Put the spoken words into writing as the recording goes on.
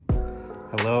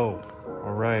Hello.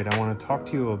 All right, I want to talk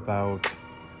to you about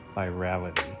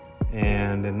virality.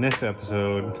 And in this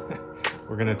episode,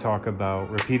 we're going to talk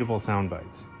about repeatable sound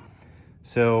bites.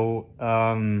 So,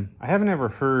 I haven't ever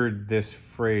heard this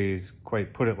phrase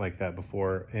quite put it like that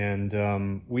before.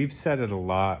 And we've said it a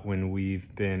lot when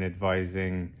we've been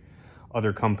advising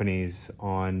other companies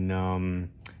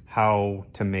on how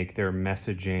to make their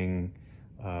messaging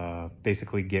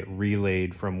basically get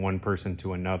relayed from one person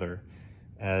to another.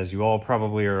 As you all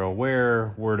probably are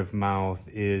aware, word of mouth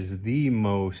is the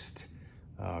most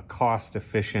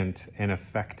cost-efficient and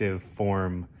effective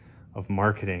form of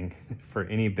marketing for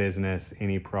any business,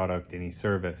 any product, any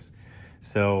service.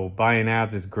 So buying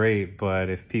ads is great, but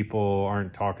if people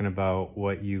aren't talking about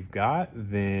what you've got,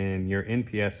 then your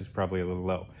NPS is probably a little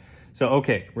low. So,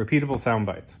 okay, repeatable sound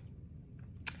bites.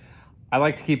 I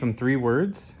like to keep them 3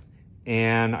 words,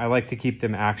 and I like to keep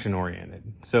them action-oriented.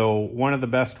 So one of the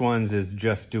best ones is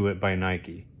Just Do It by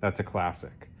Nike. That's a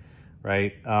classic,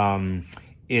 right?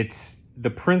 It's the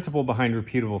principle behind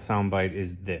repeatable soundbite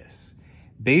is this.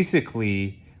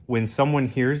 Basically, when someone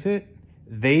hears it,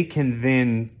 they can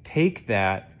then take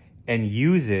that and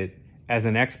use it as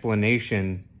an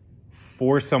explanation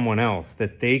for someone else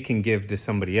that they can give to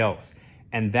somebody else.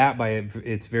 And that, by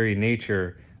its very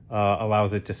nature,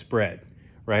 allows it to spread,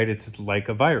 right? It's like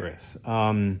a virus.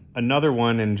 Another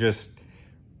one, and just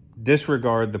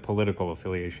disregard the political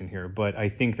affiliation here, but I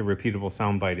think the repeatable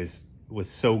soundbite was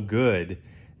so good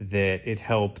that it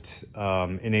helped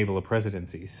enable a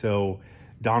presidency. So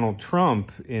Donald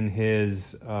Trump, in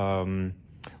his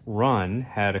run,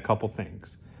 had a couple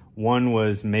things. One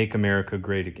was Make America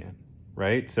Great Again,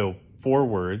 right? So 4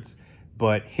 words,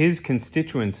 but his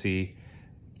constituency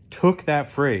took that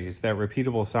phrase, that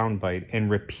repeatable soundbite, and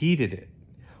repeated it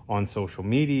on social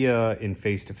media, in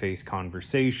face-to-face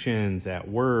conversations, at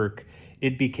work.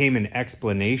 It became an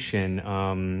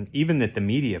explanation, even that the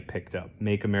media picked up,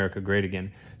 Make America Great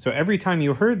Again. So every time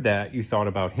you heard that, you thought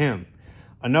about him.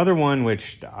 Another one,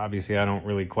 which obviously I don't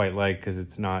really quite like because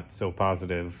it's not so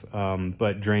positive,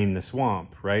 but Drain the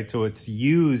Swamp, right? So it's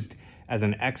used as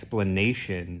an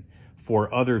explanation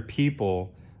for other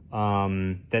people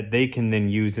that they can then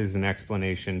use as an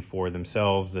explanation for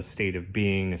themselves, a state of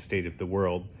being, a state of the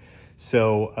world.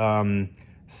 So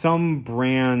some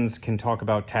brands can talk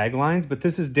about taglines, but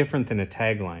this is different than a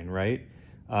tagline, right?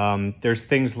 There's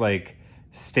things like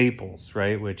Staples,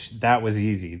 right? Which that was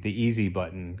easy. The easy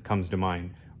button comes to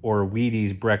mind. Or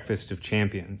Wheaties Breakfast of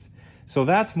Champions. So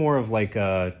that's more of like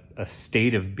a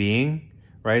state of being,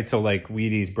 right? So like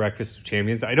Wheaties Breakfast of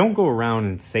Champions. I don't go around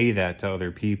and say that to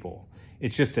other people.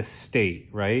 It's just a state,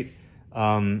 right?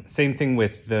 Same thing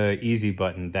with the easy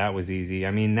button. That was easy.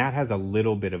 I mean, that has a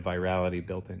little bit of virality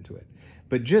built into it.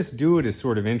 But Just Do It is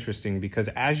sort of interesting because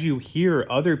as you hear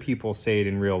other people say it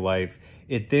in real life,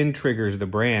 it then triggers the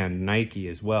brand, Nike,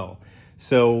 as well.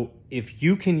 So if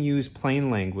you can use plain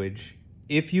language,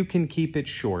 if you can keep it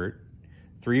short,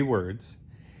 3 words,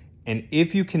 and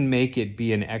if you can make it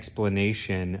be an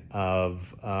explanation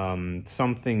of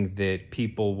something that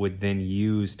people would then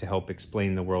use to help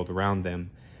explain the world around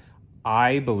them,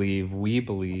 we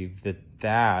believe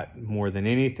that more than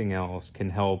anything else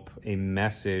can help a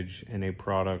message and a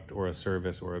product or a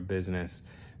service or a business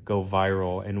go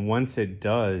viral. And once it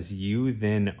does, you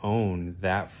then own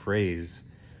that phrase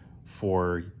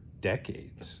for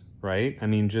decades, right? I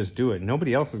mean, just do it.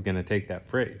 Nobody else is going to take that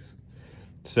phrase.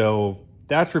 So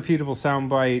that's repeatable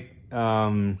soundbite.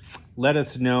 Let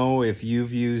us know if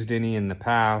you've used any in the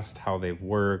past, how they've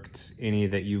worked, any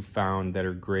that you've found that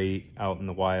are great out in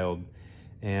the wild.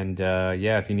 And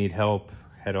if you need help,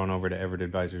 head on over to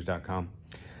everettadvisors.com.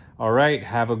 All right,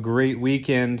 have a great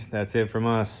weekend. That's it from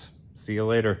us. See you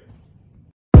later.